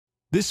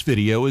This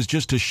video is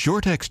just a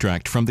short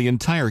extract from the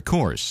entire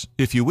course.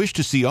 If you wish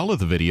to see all of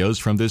the videos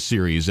from this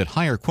series at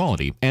higher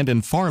quality and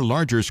in far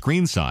larger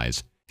screen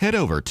size, head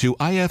over to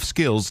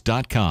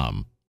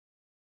ifskills.com.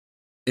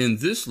 In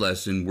this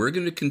lesson, we're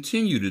going to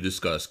continue to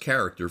discuss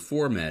character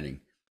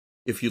formatting.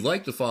 If you'd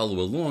like to follow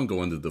along,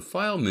 go under the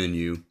File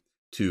menu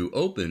to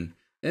Open,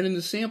 and in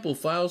the Sample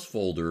Files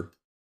folder,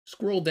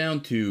 scroll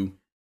down to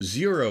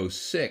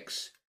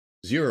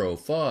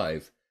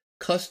 0605,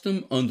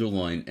 Custom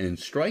Underline and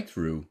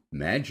Strikethrough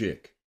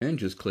Magic, and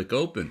just click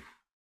Open.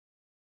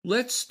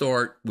 Let's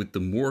start with the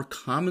more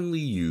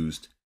commonly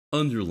used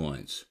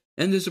underlines.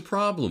 And there's a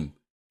problem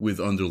with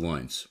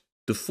underlines.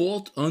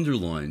 Default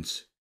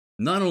underlines,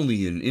 not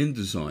only in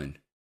InDesign,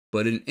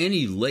 but in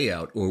any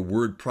layout or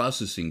word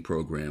processing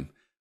program,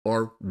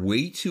 are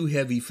way too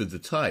heavy for the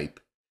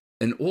type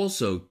and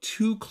also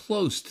too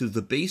close to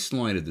the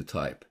baseline of the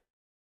type.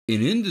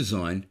 In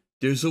InDesign,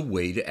 there's a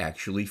way to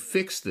actually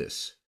fix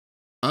this.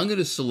 I'm going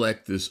to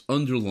select this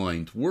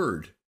underlined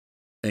word,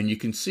 and you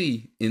can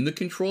see in the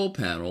control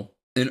panel,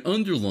 an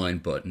underline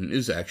button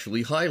is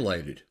actually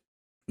highlighted.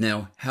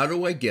 Now, how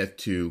do I get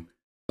to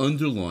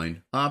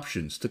Underline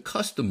Options to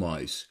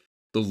customize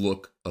the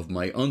look of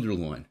my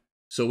underline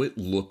so it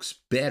looks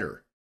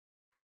better?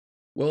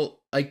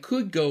 Well, I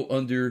could go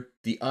under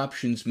the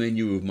Options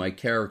menu of my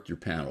character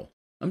panel.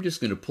 I'm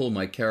just going to pull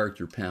my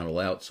character panel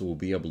out so we'll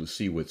be able to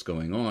see what's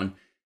going on.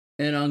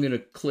 And I'm going to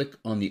click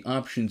on the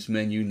Options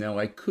menu. Now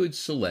I could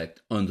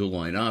select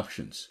Underline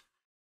Options.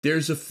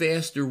 There's a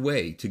faster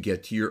way to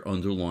get to your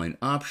Underline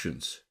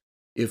Options.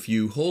 If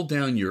you hold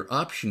down your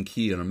Option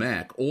key on a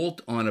Mac,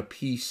 Alt on a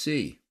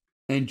PC,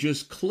 and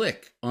just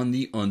click on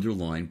the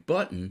Underline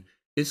button,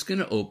 it's going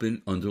to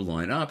open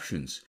Underline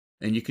Options.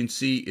 And you can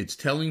see it's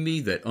telling me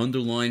that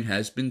Underline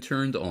has been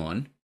turned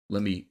on.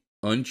 Let me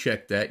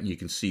uncheck that and you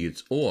can see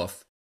it's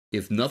off.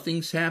 If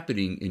nothing's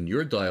happening in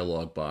your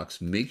dialog box,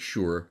 make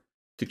sure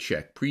to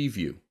check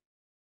Preview.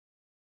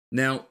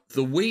 Now,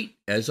 the weight,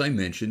 as I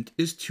mentioned,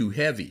 is too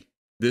heavy.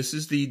 This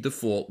is the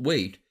default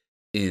weight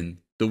in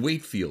the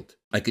weight field.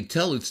 I could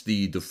tell it's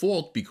the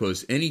default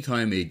because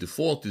anytime a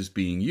default is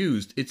being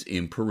used, it's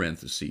in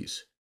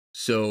parentheses.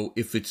 So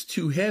if it's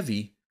too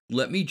heavy,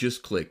 let me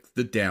just click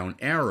the down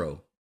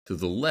arrow to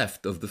the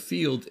left of the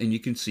field and you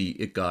can see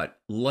it got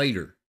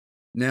lighter.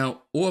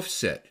 Now,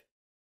 offset.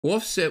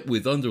 Offset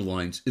with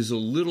underlines is a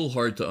little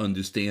hard to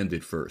understand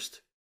at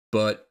first.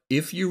 But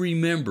if you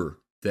remember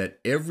that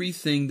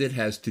everything that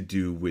has to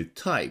do with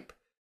type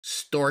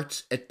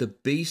starts at the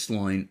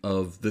baseline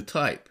of the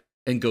type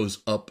and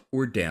goes up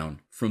or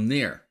down from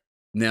there.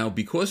 Now,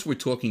 because we're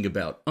talking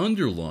about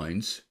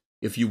underlines,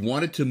 if you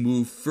wanted to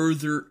move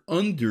further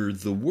under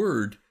the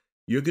word,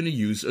 you're going to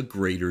use a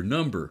greater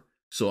number.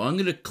 So I'm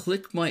going to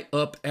click my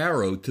up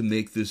arrow to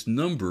make this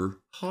number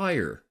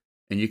higher,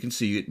 and you can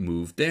see it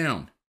move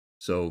down.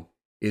 So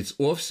it's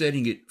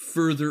offsetting it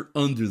further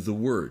under the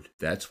word.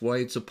 That's why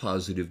it's a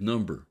positive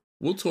number.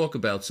 We'll talk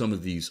about some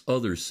of these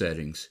other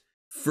settings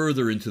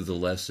further into the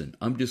lesson.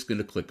 I'm just going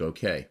to click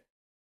OK.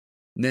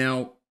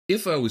 Now,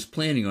 if I was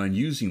planning on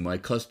using my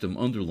custom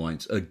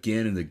underlines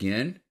again and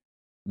again,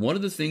 one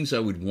of the things I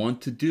would want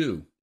to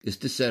do is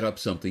to set up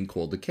something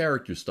called the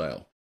character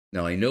style.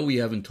 Now, I know we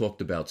haven't talked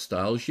about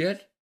styles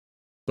yet,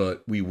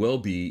 but we will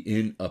be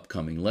in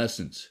upcoming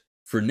lessons.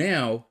 For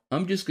now,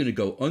 I'm just going to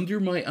go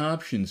under my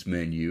Options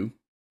menu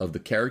of the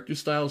Character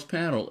Styles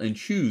panel and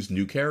choose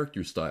New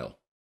Character Style.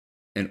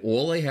 And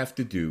all I have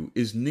to do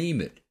is name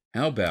it.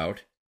 How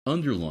about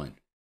Underline?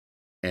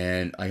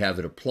 And I have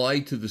it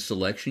applied to the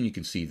selection. You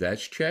can see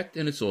that's checked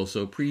and it's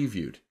also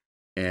previewed.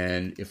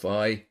 And if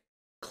I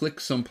click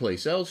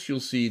someplace else, you'll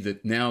see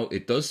that now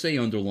it does say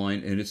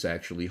Underline and it's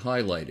actually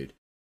highlighted.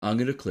 I'm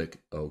going to click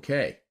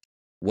OK.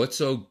 What's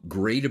so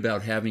great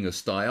about having a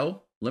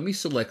style? Let me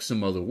select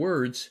some other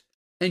words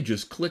and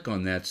just click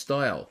on that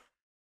style.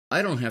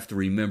 I don't have to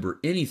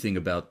remember anything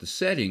about the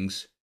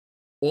settings.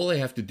 All I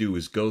have to do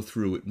is go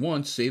through it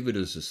once, save it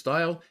as a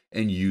style,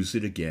 and use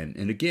it again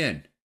and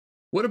again.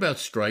 What about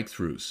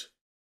strikethroughs?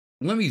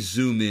 Let me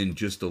zoom in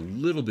just a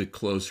little bit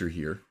closer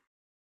here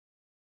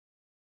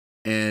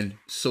and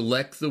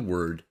select the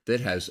word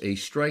that has a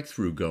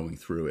strikethrough going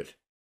through it.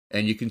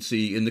 And you can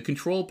see in the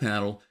control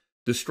panel,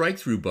 the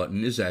strikethrough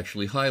button is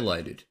actually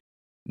highlighted.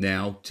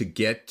 Now, to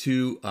get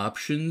to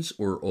options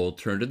or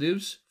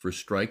alternatives for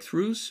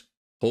strikethroughs,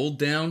 hold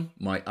down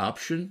my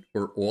Option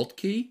or Alt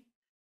key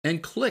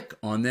and click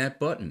on that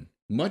button,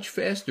 much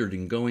faster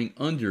than going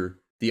under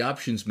the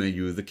Options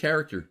menu of the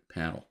character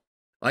panel.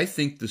 I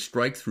think the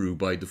strikethrough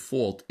by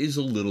default is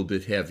a little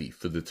bit heavy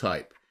for the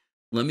type.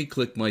 Let me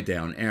click my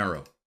down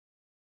arrow.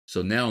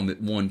 So now I'm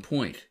at 1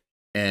 point.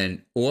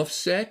 And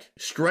offset,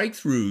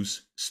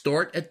 strikethroughs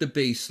start at the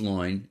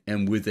baseline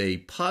and with a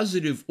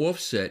positive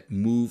offset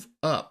move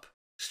up.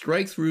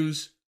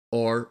 Strikethroughs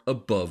are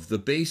above the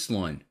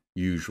baseline,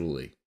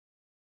 usually.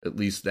 At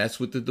least that's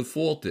what the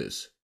default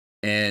is.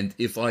 And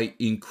if I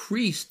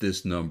increase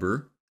this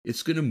number,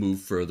 it's going to move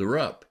further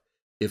up.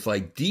 If I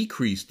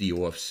decrease the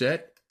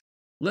offset,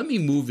 let me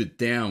move it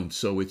down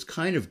so it's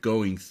kind of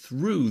going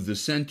through the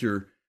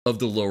center of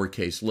the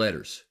lowercase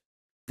letters.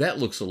 That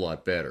looks a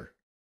lot better.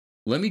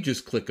 Let me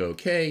just click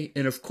OK,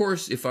 and of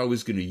course, if I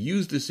was going to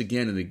use this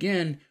again and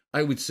again,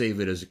 I would save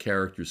it as a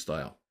character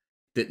style.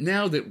 That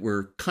now that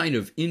we're kind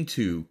of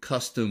into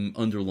custom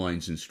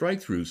underlines and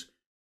strike-throughs,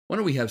 why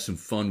don't we have some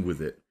fun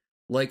with it?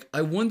 Like,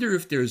 I wonder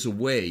if there's a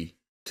way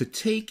to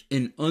take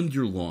an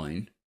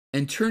underline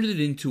and turn it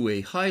into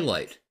a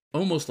highlight,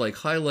 almost like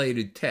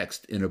highlighted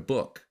text in a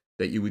book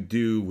that you would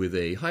do with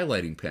a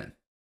highlighting pen.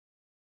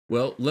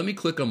 Well, let me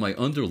click on my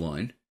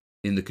underline.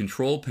 In the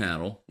control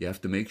panel, you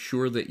have to make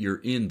sure that you're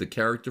in the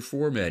character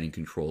formatting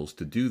controls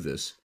to do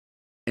this.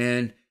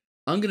 And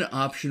I'm going to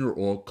Option or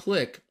Alt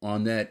click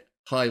on that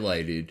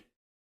highlighted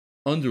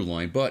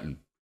underline button.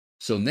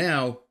 So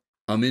now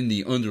I'm in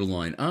the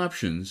Underline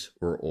Options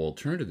or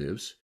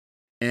Alternatives,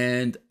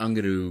 and I'm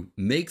going to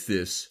make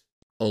this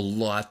a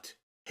lot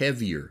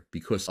heavier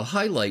because a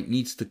highlight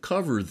needs to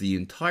cover the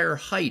entire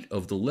height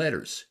of the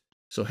letters.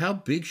 So how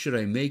big should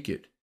I make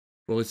it?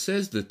 Well, it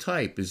says the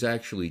type is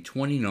actually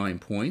 29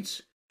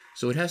 points,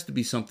 so it has to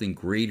be something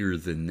greater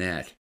than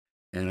that.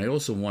 And I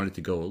also want it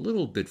to go a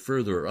little bit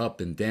further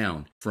up and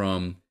down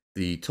from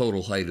the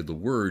total height of the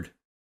word.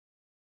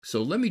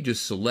 So let me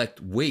just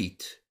select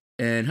weight,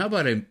 and how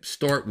about I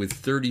start with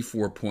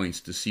 34 points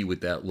to see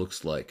what that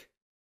looks like?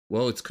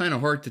 Well, it's kind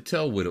of hard to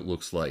tell what it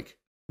looks like.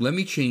 Let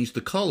me change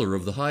the color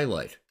of the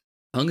highlight.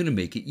 I'm going to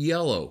make it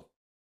yellow.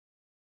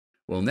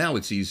 Well, now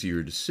it's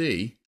easier to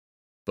see,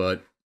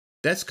 but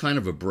that's kind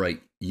of a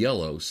bright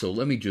yellow, so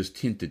let me just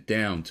tint it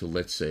down to,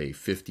 let's say,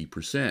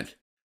 50%.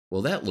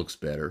 Well, that looks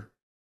better,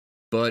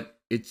 but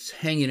it's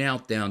hanging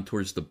out down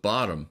towards the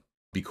bottom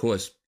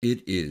because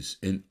it is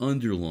an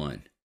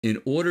underline. In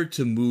order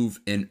to move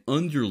an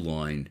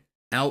underline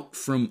out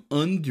from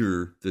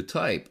under the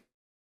type,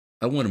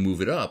 I want to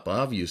move it up,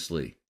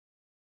 obviously.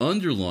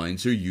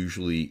 Underlines are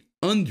usually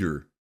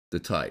under the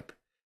type.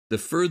 The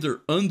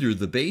further under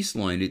the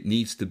baseline it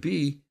needs to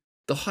be,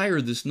 the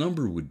higher this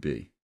number would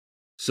be.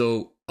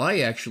 So I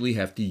actually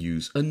have to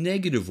use a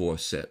negative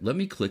offset. Let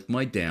me click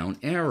my down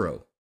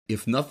arrow.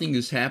 If nothing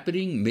is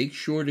happening, make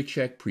sure to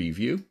check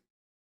preview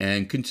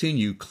and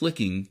continue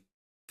clicking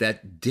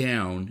that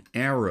down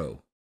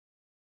arrow.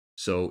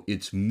 So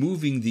it's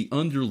moving the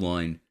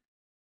underline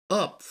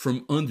up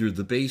from under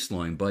the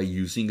baseline by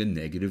using a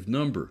negative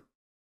number.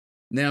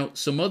 Now,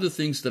 some other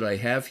things that I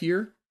have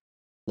here,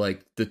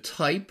 like the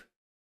type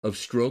of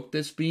stroke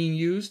that's being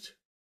used,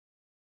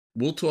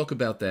 we'll talk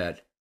about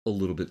that a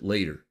little bit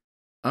later.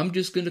 I'm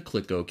just going to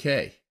click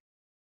OK.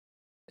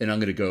 And I'm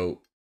going to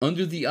go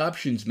under the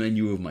Options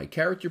menu of my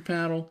character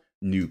panel,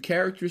 New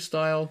Character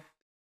Style,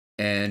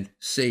 and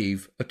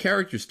save a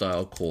character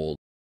style called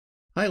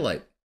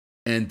Highlight.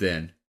 And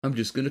then I'm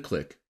just going to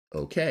click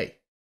OK.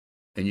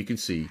 And you can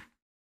see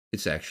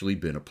it's actually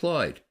been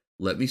applied.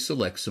 Let me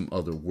select some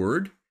other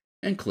word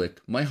and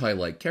click my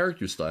Highlight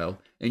character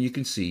style, and you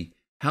can see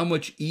how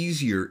much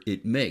easier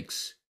it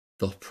makes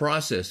the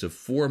process of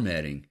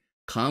formatting,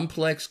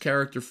 complex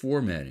character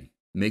formatting.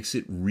 Makes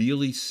it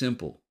really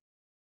simple.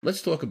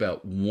 Let's talk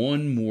about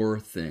one more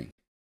thing.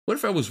 What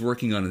if I was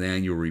working on an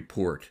annual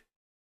report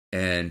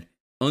and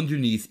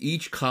underneath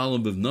each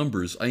column of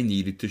numbers I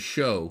needed to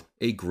show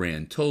a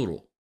grand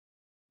total?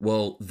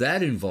 Well,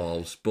 that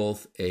involves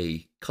both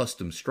a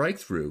custom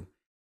strike-through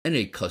and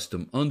a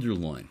custom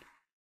underline.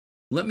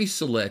 Let me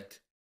select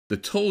the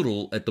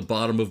total at the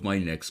bottom of my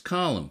next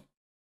column,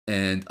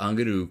 and I'm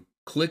going to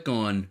click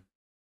on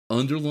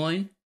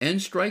Underline and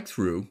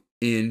Strike-through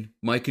in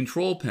my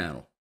control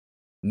panel.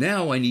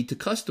 Now I need to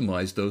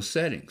customize those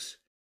settings.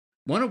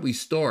 Why don't we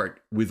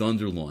start with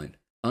Underline?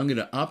 I'm going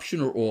to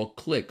Option or Alt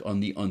click on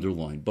the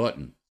Underline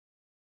button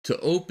to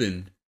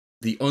open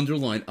the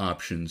Underline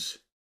Options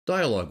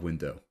dialog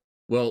window.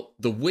 Well,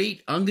 the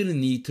weight I'm going to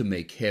need to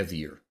make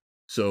heavier.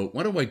 So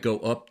why don't I go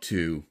up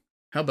to,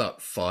 how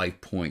about 5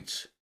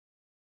 points?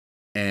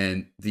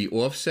 And the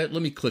offset,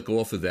 let me click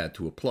off of that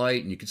to apply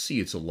it, and you can see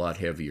it's a lot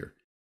heavier.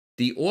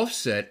 The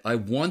offset, I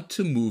want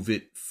to move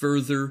it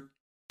further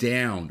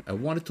down. I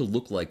want it to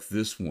look like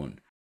this one.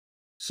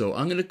 So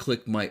I'm going to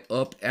click my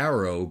up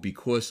arrow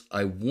because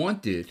I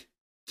want it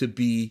to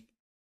be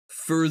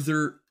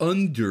further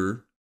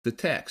under the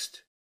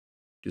text.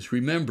 Just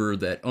remember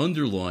that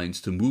underlines,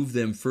 to move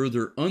them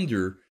further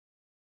under,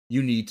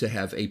 you need to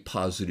have a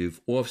positive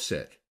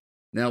offset.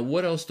 Now,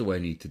 what else do I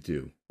need to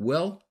do?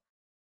 Well,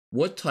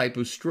 what type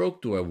of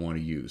stroke do I want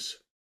to use?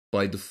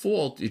 By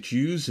default, it's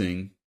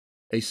using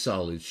a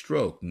solid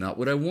stroke. Not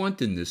what I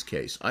want in this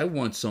case. I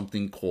want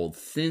something called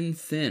thin.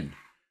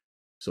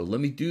 So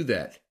let me do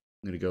that.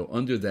 I'm going to go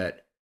under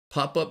that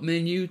pop-up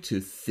menu to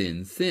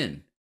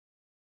thin.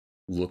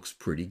 Looks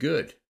pretty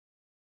good.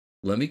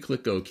 Let me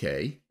click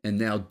OK, and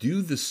now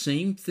do the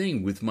same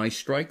thing with my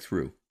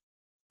strike-through.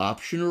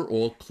 Option or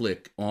Alt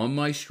click on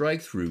my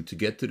strike-through to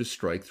get to the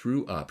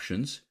strike-through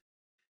options,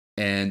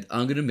 and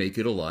I'm going to make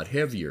it a lot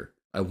heavier.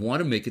 I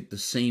want to make it the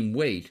same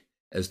weight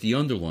as the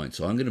underline,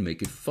 so I'm going to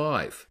make it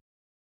 5.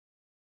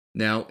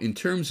 Now, in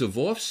terms of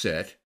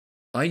offset,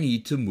 I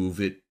need to move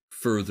it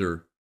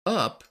further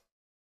up,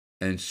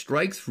 and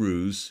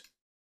strikethroughs,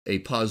 a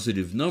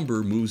positive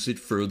number moves it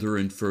further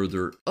and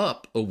further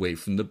up away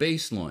from the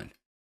baseline.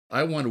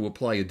 I want to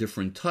apply a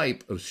different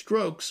type of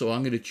stroke, so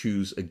I'm going to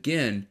choose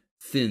again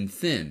thin,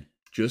 thin,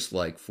 just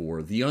like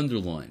for the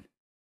underline,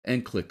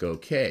 and click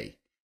OK.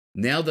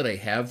 Now that I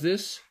have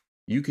this,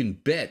 you can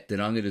bet that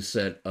I'm going to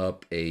set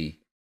up a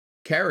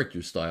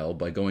character style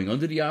by going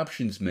under the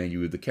Options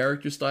menu of the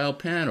Character Style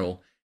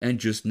panel and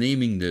just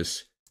naming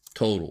this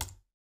Total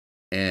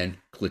and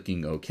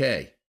clicking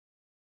OK.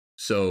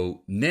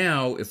 So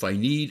now if I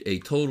need a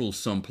total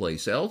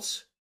someplace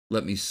else,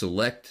 let me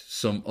select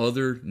some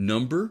other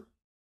number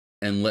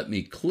and let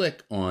me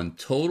click on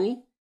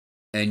Total,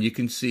 and you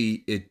can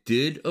see it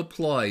did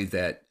apply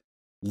that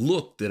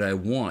look that I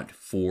want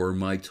for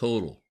my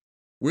total.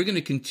 We're going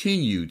to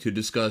continue to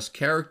discuss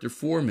character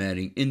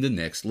formatting in the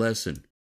next lesson.